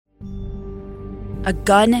a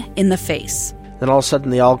gun in the face. Then all of a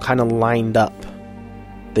sudden, they all kind of lined up.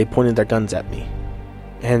 They pointed their guns at me.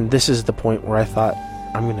 And this is the point where I thought,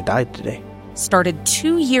 I'm going to die today. Started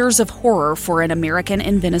 2 years of horror for an American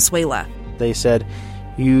in Venezuela. They said,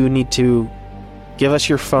 you need to give us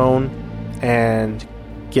your phone and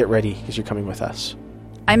get ready because you're coming with us.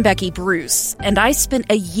 I'm Becky Bruce, and I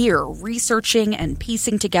spent a year researching and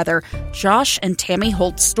piecing together Josh and Tammy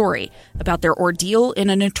Holt's story about their ordeal in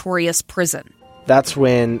a notorious prison. That's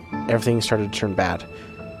when everything started to turn bad.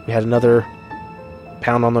 We had another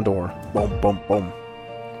pound on the door. Boom, boom, boom.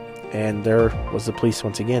 And there was the police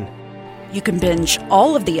once again. You can binge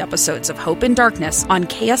all of the episodes of Hope in Darkness on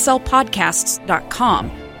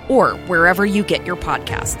KSLpodcasts.com or wherever you get your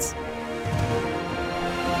podcasts.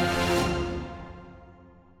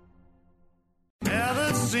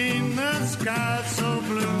 Never seen the sky so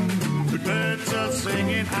blue. The birds are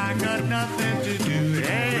singing, I got nothing to do. Hey,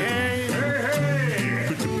 hey, hey, hey.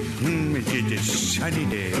 It's a sunny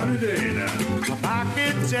day. My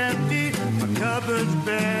pocket's empty, my cupboard's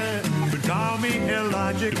bare. But call me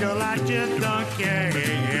illogical, I just don't care. Hey,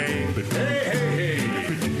 hey, hey, hey, hey.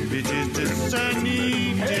 It's just a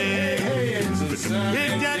sunny day. It's just a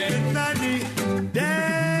sunny day.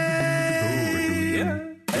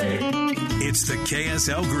 It's the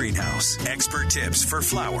KSL Greenhouse. Expert tips for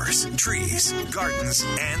flowers, trees, gardens,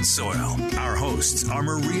 and soil. Our hosts are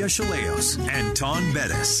Maria Chaleos and Ton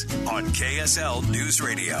Bettis on KSL News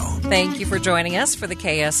Radio. Thank you for joining us for the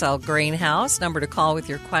KSL Greenhouse. Number to call with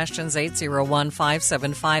your questions,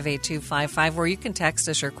 801-575-8255, or you can text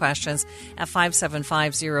us your questions at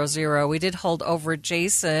 57500. We did hold over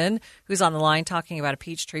Jason, who's on the line talking about a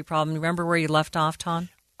peach tree problem. Remember where you left off, Ton?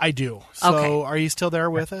 I do. So Okay. Are you still there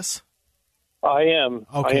with us? I am.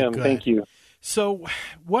 Okay, I am. good. Thank you. So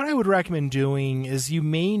what I would recommend doing is you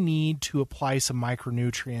may need to apply some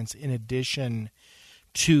micronutrients in addition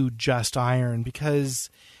to just iron,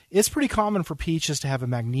 because it's pretty common for peaches to have a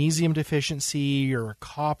magnesium deficiency or a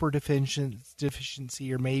copper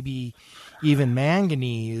deficiency or maybe even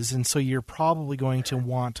manganese. And so you're probably going to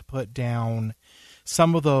want to put down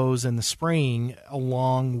some of those in the spring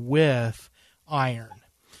along with iron.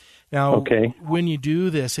 Now, when you do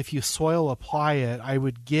this, if you soil apply it, I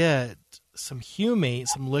would get some humate,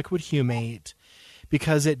 some liquid humate,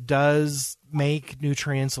 because it does make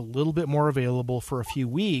nutrients a little bit more available for a few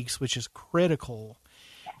weeks, which is critical,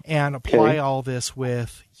 and apply all this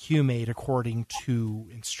with humate according to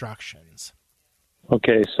instructions.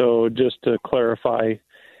 Okay, so just to clarify,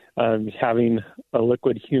 having a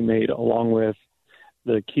liquid humate along with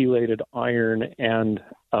the chelated iron and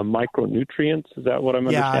micronutrients, is that what I'm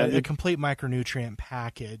understanding? Yeah, a complete micronutrient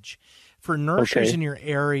package. For nurseries in your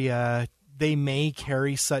area, they may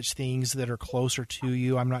carry such things that are closer to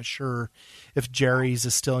you. I'm not sure if Jerry's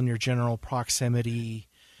is still in your general proximity.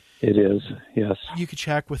 It is, yes. You could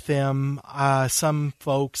check with them. Some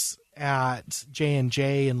folks at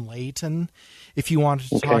J&J in Layton, if you wanted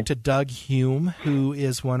to talk to Doug Hume, who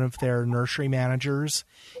is one of their nursery managers.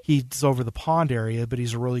 He's over the pond area, but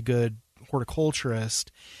he's a really good horticulturist.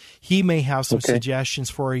 He may have some suggestions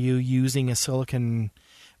for you using a silicon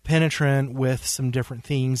penetrant with some different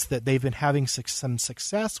things that they've been having some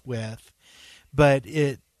success with, but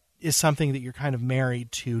it is something that you're kind of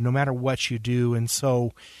married to no matter what you do. And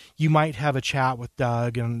so you might have a chat with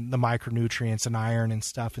Doug and the micronutrients and iron and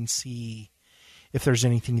stuff and see if there's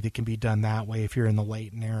anything that can be done that way if you're in the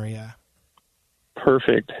Layton area.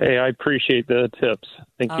 Perfect. Hey, I appreciate the tips.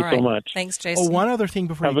 Thank you so much. Thanks, Jason. Oh, one other thing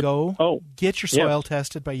before you go. Get your soil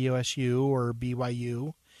tested by USU or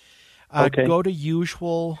BYU. Go to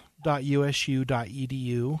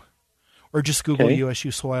usual.usu.edu or just Google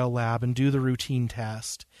USU Soil Lab and do the routine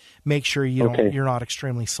test. Make sure you're not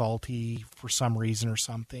extremely salty for some reason or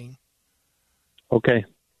something. Okay.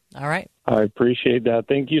 All right. I appreciate that.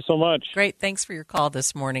 Thank you so much. Great. Thanks for your call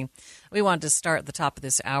this morning. We wanted to start at the top of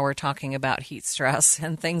this hour talking about heat stress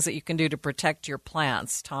and things that you can do to protect your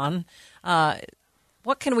plants. Ton,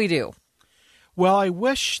 what can we do? Well, I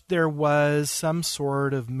wish there was some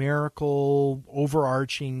sort of miracle,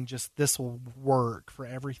 overarching, just this will work for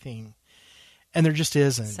everything. And there just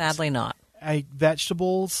isn't. Sadly not.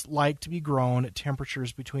 Vegetables like to be grown at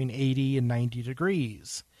temperatures between 80 and 90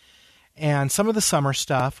 degrees. And some of the summer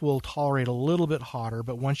stuff will tolerate a little bit hotter,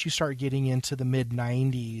 but once you start getting into the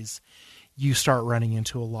mid-90s, you start running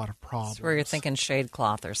into a lot of problems. That's where you're thinking shade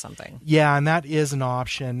cloth or something. Yeah, and that is an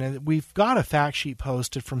option. And we've got a fact sheet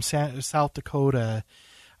posted from South Dakota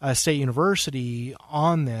State University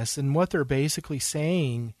on this, and what they're basically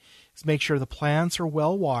saying is make sure the plants are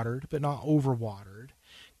well watered, but not overwatered.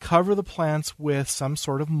 Cover the plants with some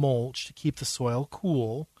sort of mulch to keep the soil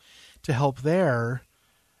cool. to help there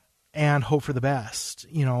and hope for the best,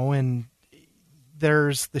 and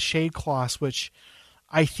there's the shade cloths, which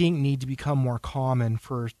I think need to become more common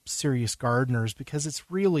for serious gardeners because it's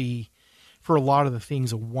really, for a lot of the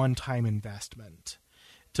things, a one-time investment.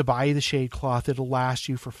 To buy the shade cloth, it'll last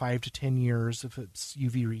you for 5 to 10 years if it's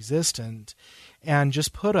UV resistant, and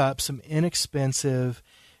just put up some inexpensive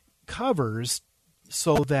covers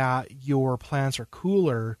so that your plants are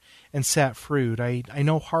cooler and set fruit. I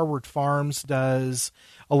know Harvard Farms does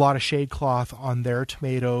a lot of shade cloth on their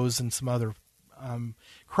tomatoes and some other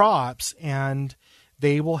crops, and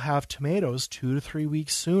they will have tomatoes 2 to 3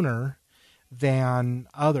 weeks sooner than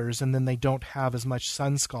others, and then they don't have as much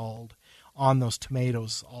sun scald on those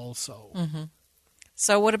tomatoes also. Mm-hmm.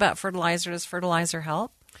 So what about fertilizer? Does fertilizer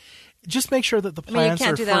help? Just make sure that the plants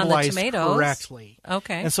are fertilized correctly.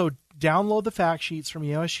 Okay. And so download the fact sheets from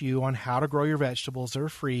USU on how to grow your vegetables. They're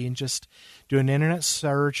free, and just do an internet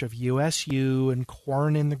search of USU and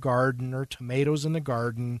corn in the garden or tomatoes in the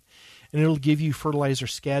garden, and it'll give you fertilizer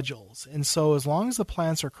schedules. And so as long as the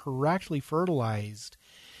plants are correctly fertilized,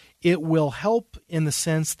 it will help in the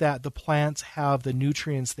sense that the plants have the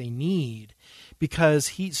nutrients they need, because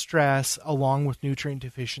heat stress along with nutrient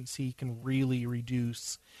deficiency can really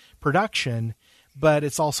reduce production, but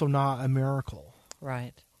it's also not a miracle.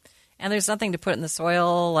 Right. And there's nothing to put in the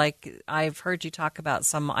soil. Like I've heard you talk about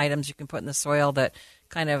some items you can put in the soil that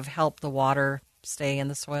kind of help the water stay in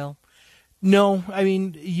the soil. No, I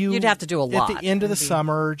mean, you'd have to do a lot. At the end of the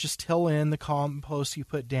summer, just till in the compost you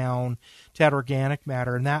put down to add organic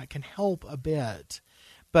matter, and that can help a bit.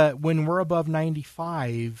 But when we're above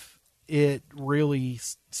 95, it really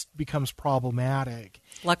becomes problematic.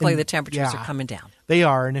 Luckily, the temperatures are coming down. They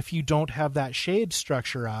are, and if you don't have that shade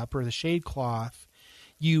structure up or the shade cloth,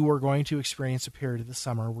 you are going to experience a period of the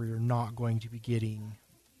summer where you're not going to be getting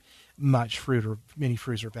much fruit or many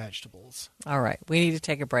fruits or vegetables. All right. We need to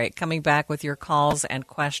take a break. Coming back with your calls and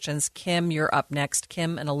questions. Kim, you're up next.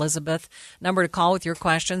 Kim and Elizabeth. Number to call with your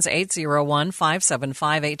questions,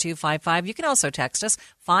 801-575-8255. You can also text us,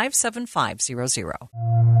 57500.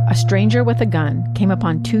 A stranger with a gun came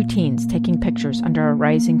upon 2 teens taking pictures under a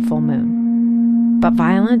rising full moon. But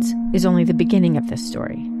violence is only the beginning of this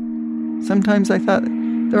story. Sometimes I thought,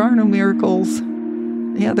 there are no miracles.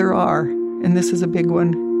 Yeah, there are. And this is a big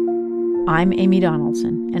one. I'm Amy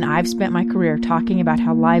Donaldson, and I've spent my career talking about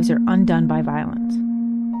how lives are undone by violence.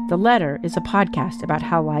 The Letter is a podcast about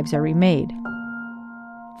how lives are remade.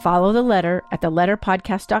 Follow The Letter at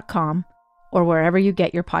theletterpodcast.com or wherever you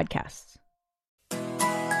get your podcasts.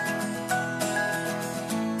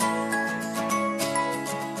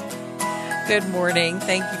 Good morning.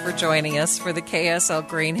 Thank you for joining us for the KSL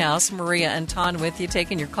Greenhouse. Maria and Ton with you,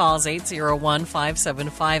 taking your calls,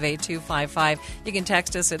 801-575-8255. You can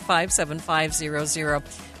text us at 57500.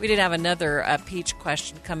 We did have another peach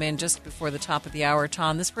question come in just before the top of the hour,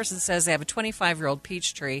 Ton. This person says they have a 25-year-old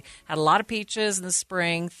peach tree, had a lot of peaches in the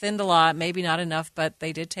spring, thinned a lot, maybe not enough, but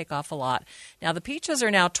they did take off a lot. Now, the peaches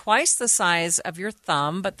are now twice the size of your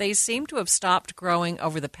thumb, but they seem to have stopped growing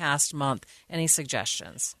over the past month. Any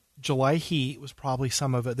suggestions? July heat was probably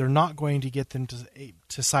some of it. They're not going to get them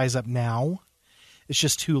to size up now. It's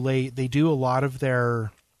just too late. They do a lot of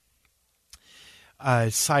their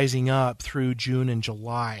sizing up through June and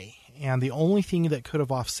July. And the only thing that could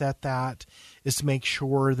have offset that is to make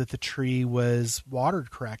sure that the tree was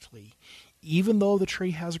watered correctly. Even though the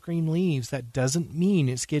tree has green leaves, that doesn't mean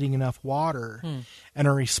it's getting enough water. And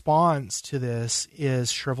a response to this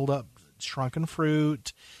is shriveled up, shrunken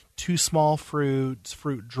fruit, too small fruit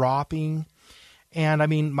dropping. And I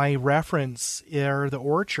mean, my reference are the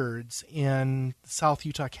orchards in South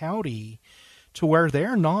Utah County, to where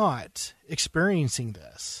they're not experiencing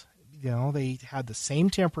this. You know, they had the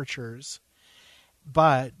same temperatures,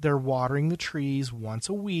 but they're watering the trees once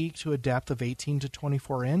a week to a depth of 18 to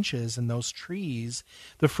 24 inches. And those trees,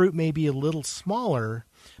 the fruit may be a little smaller,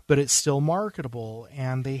 but it's still marketable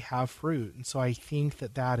and they have fruit. And so I think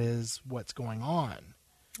that is what's going on.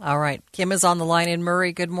 All right. Kim is on the line in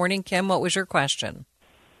Murray. Good morning, Kim. What was your question?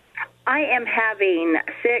 I am having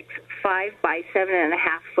 6 5 by 7.5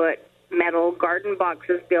 foot metal garden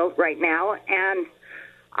boxes built right now, and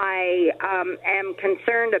I am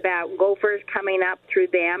concerned about gophers coming up through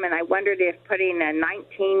them, and I wondered if putting a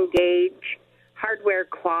 19-gauge hardware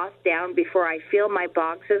cloth down before I fill my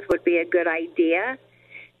boxes would be a good idea.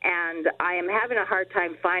 And I am having a hard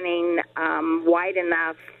time finding wide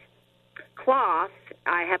enough cloth.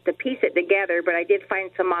 I have to piece it together, but I did find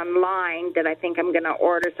some online that I think I'm going to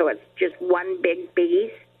order, so it's just one big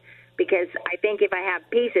piece, because I think if I have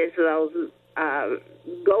pieces, those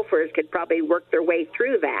gophers could probably work their way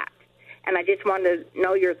through that. and I just wanted to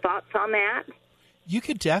know your thoughts on that. You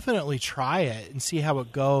could definitely try it and see how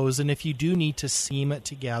it goes. And if you do need to seam it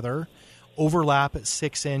together, overlap at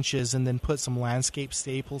 6 inches and then put some landscape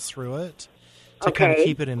staples through it to kind of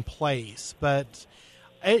keep it in place. But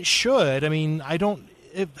it should. I mean, I don't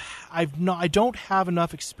have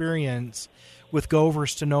enough experience with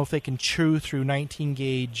Govers to know if they can chew through 19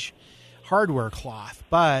 gauge hardware cloth,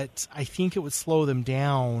 but I think it would slow them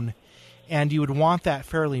down. And you would want that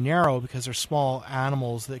fairly narrow because they're small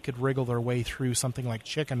animals that could wriggle their way through something like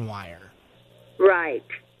chicken wire. Right.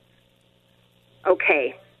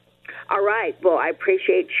 Okay. All right. Well, I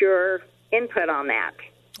appreciate your input on that.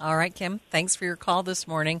 All right, Kim. Thanks for your call this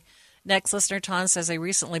morning. Next listener, Ton, says they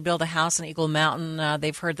recently built a house in Eagle Mountain.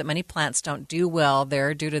 They've heard that many plants don't do well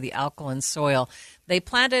there due to the alkaline soil. They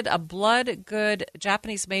planted a blood good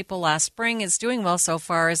Japanese maple last spring. It's doing well so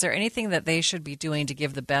far. Is there anything that they should be doing to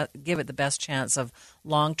give it the best chance of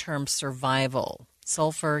long-term survival?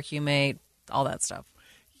 Sulfur, humate, all that stuff.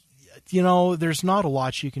 You know, there's not a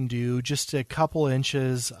lot you can do. Just a couple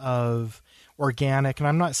inches of organic, and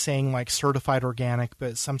I'm not saying like certified organic,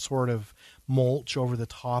 but some sort of mulch over the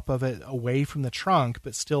top of it, away from the trunk,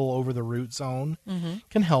 but still over the root zone,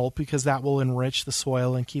 can help because that will enrich the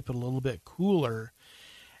soil and keep it a little bit cooler.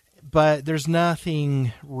 But there's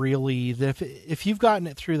nothing really that if you've gotten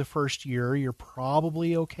it through the first year, you're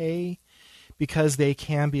probably okay because they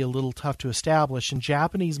can be a little tough to establish. And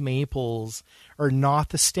Japanese maples are not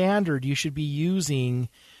the standard you should be using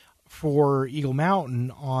for Eagle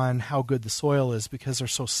Mountain on how good the soil is because they're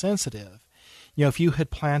so sensitive. You know, if you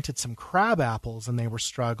had planted some crab apples and they were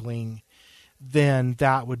struggling, then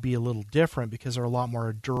that would be a little different because they're a lot more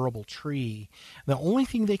a durable tree. The only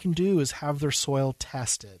thing they can do is have their soil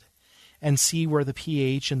tested and see where the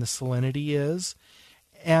pH and the salinity is.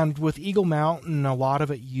 And with Eagle Mountain, a lot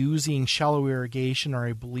of it using shallow irrigation or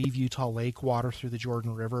I believe Utah Lake water through the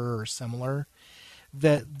Jordan River or similar,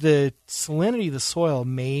 that the salinity of the soil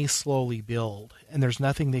may slowly build. And there's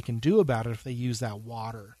nothing they can do about it if they use that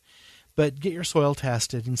water. But get your soil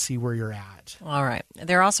tested and see where you're at. All right.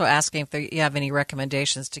 They're also asking if you have any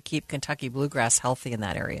recommendations to keep Kentucky bluegrass healthy in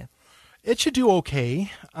that area. It should do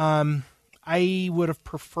okay. I would have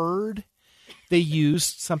preferred they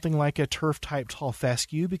used something like a turf-type tall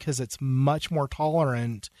fescue because it's much more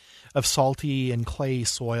tolerant of salty and clay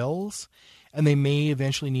soils, and they may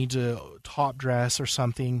eventually need to top dress or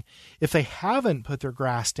something. If they haven't put their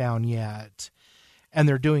grass down yet, and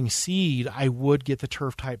they're doing seed, I would get the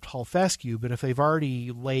turf-type tall fescue. But if they've already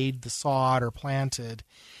laid the sod or planted,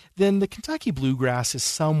 then the Kentucky bluegrass is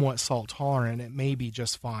somewhat salt-tolerant. It may be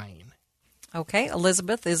just fine. Okay,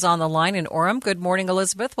 Elizabeth is on the line in Orem. Good morning,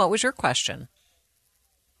 Elizabeth. What was your question?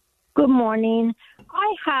 Good morning.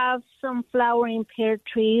 I have some flowering pear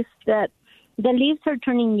trees that the leaves are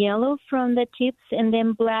turning yellow from the tips and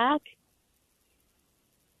then black.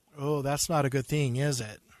 Oh, that's not a good thing, is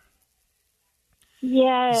it?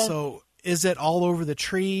 Yeah. So is it all over the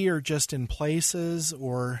tree or just in places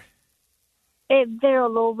or? They're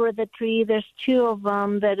all over the tree. There's two of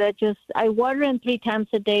them that I water them 3 times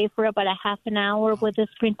a day for about a half an hour with the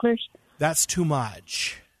sprinklers. That's too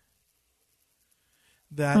much.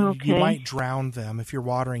 Okay. You might drown them if you're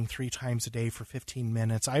watering 3 times a day for 15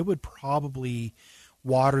 minutes. I would probably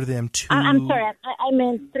water them I'm sorry. I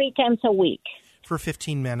meant 3 times a week. For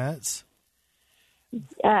 15 minutes?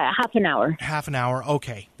 Half an hour. Half an hour.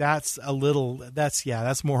 Okay. That's a little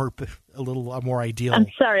more ideal. I'm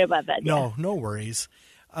sorry about that. No worries.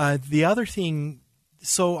 The other thing,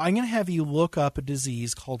 so I'm going to have you look up a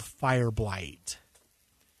disease called fire blight.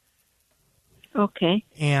 Okay.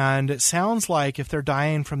 And it sounds like if they're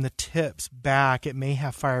dying from the tips back, it may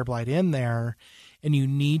have fire blight in there, and you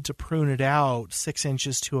need to prune it out 6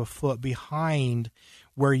 inches to a foot behind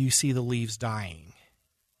where you see the leaves dying.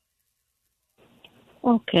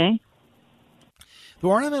 Okay. The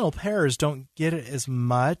ornamental pears don't get it as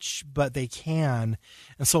much, but they can.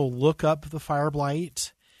 And so look up the fire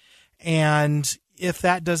blight. And if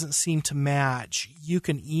that doesn't seem to match, you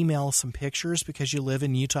can email some pictures because you live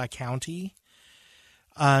in Utah County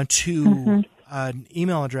to an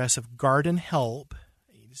email address of Garden Help,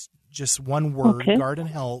 just one word, Garden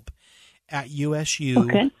Help at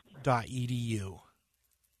usu.edu.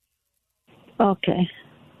 Okay.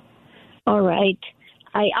 All right.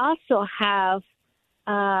 I also have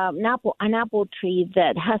an apple tree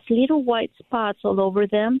that has little white spots all over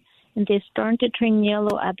them, and they're starting to turn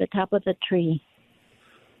yellow at the top of the tree.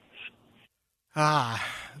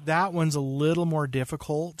 That one's a little more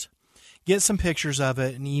difficult. Get some pictures of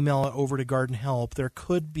it and email it over to Garden Help. There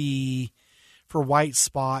could be, for white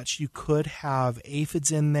spots, you could have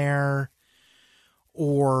aphids in there,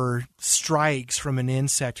 or strikes from an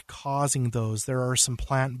insect causing those. There are some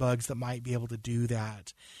plant bugs that might be able to do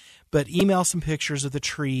that. But email some pictures of the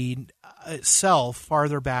tree itself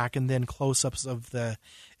farther back and then close-ups of the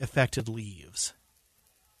affected leaves.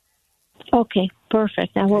 Okay,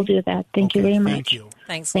 perfect. I will do that. Thank you very much. Thank you.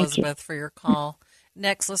 Thanks, Thank Elizabeth, for your call.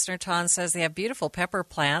 Next listener, Ton, says they have beautiful pepper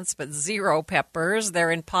plants, but zero peppers.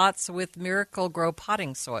 They're in pots with Miracle Grow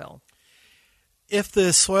potting soil. If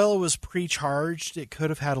the soil was pre-charged, it could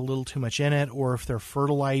have had a little too much in it, or if they're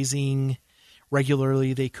fertilizing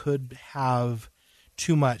regularly, they could have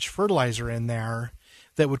too much fertilizer in there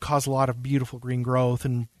that would cause a lot of beautiful green growth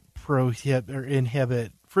and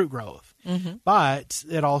inhibit fruit growth. Mm-hmm. But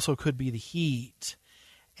it also could be the heat,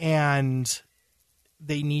 and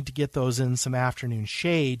they need to get those in some afternoon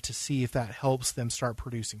shade to see if that helps them start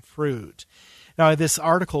producing fruit. Now, this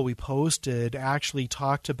article we posted actually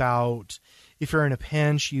talked about if you're in a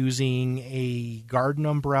pinch using a garden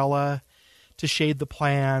umbrella to shade the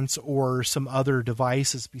plants or some other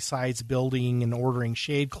devices besides building and ordering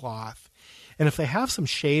shade cloth. And if they have some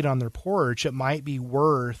shade on their porch, it might be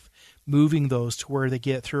worth moving those to where they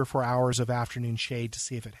get 3 or 4 hours of afternoon shade to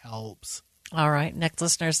see if it helps. All right. Next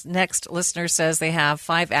listener says they have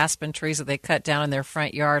 5 aspen trees that they cut down in their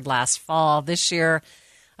front yard last fall. This year,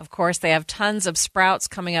 of course, they have tons of sprouts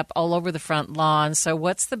coming up all over the front lawn. So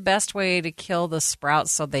what's the best way to kill the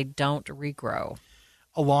sprouts so they don't regrow?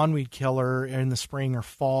 A lawn weed killer in the spring or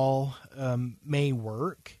fall may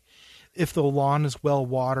work. If the lawn is well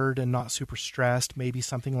watered and not super stressed, maybe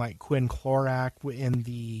something like quinclorac in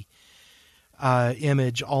the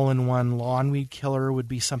image all-in-one lawn weed killer would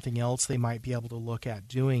be something else they might be able to look at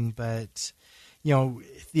doing. But, you know,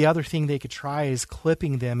 the other thing they could try is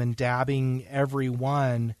clipping them and dabbing every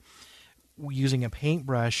one using a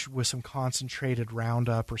paintbrush with some concentrated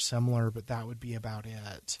Roundup or similar, but that would be about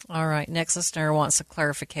it. All right. Next listener wants a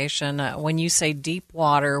clarification. When you say deep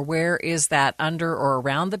water, where is that, under or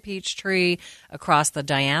around the peach tree, across the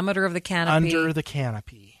diameter of the canopy? Under the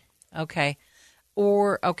canopy. Okay.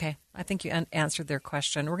 I think you answered their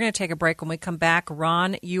question. We're going to take a break. When we come back,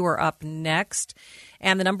 Ron, you are up next.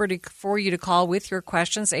 And the number for you to call with your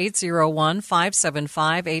questions,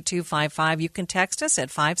 801-575-8255. You can text us at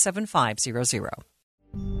 57500.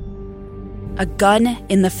 A gun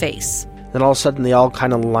in the face. Then all of a sudden they all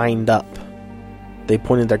kind of lined up. They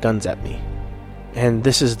pointed their guns at me. And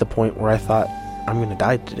this is the point where I thought, I'm going to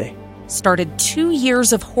die today. Started 2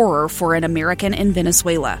 years of horror for an American in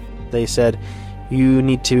Venezuela. They said, you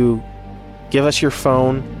need to give us your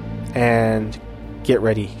phone and get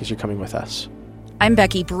ready because you're coming with us. I'm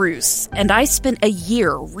Becky Bruce, and I spent a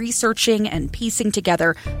year researching and piecing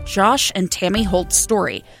together Josh and Tammy Holt's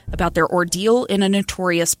story about their ordeal in a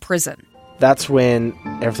notorious prison. That's when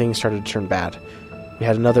everything started to turn bad. We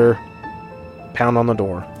had another pound on the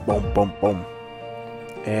door. Boom, boom, boom.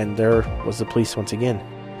 And there was the police once again.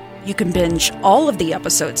 You can binge all of the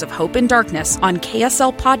episodes of Hope in Darkness on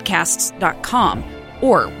KSLPodcasts.com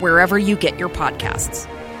or wherever you get your podcasts.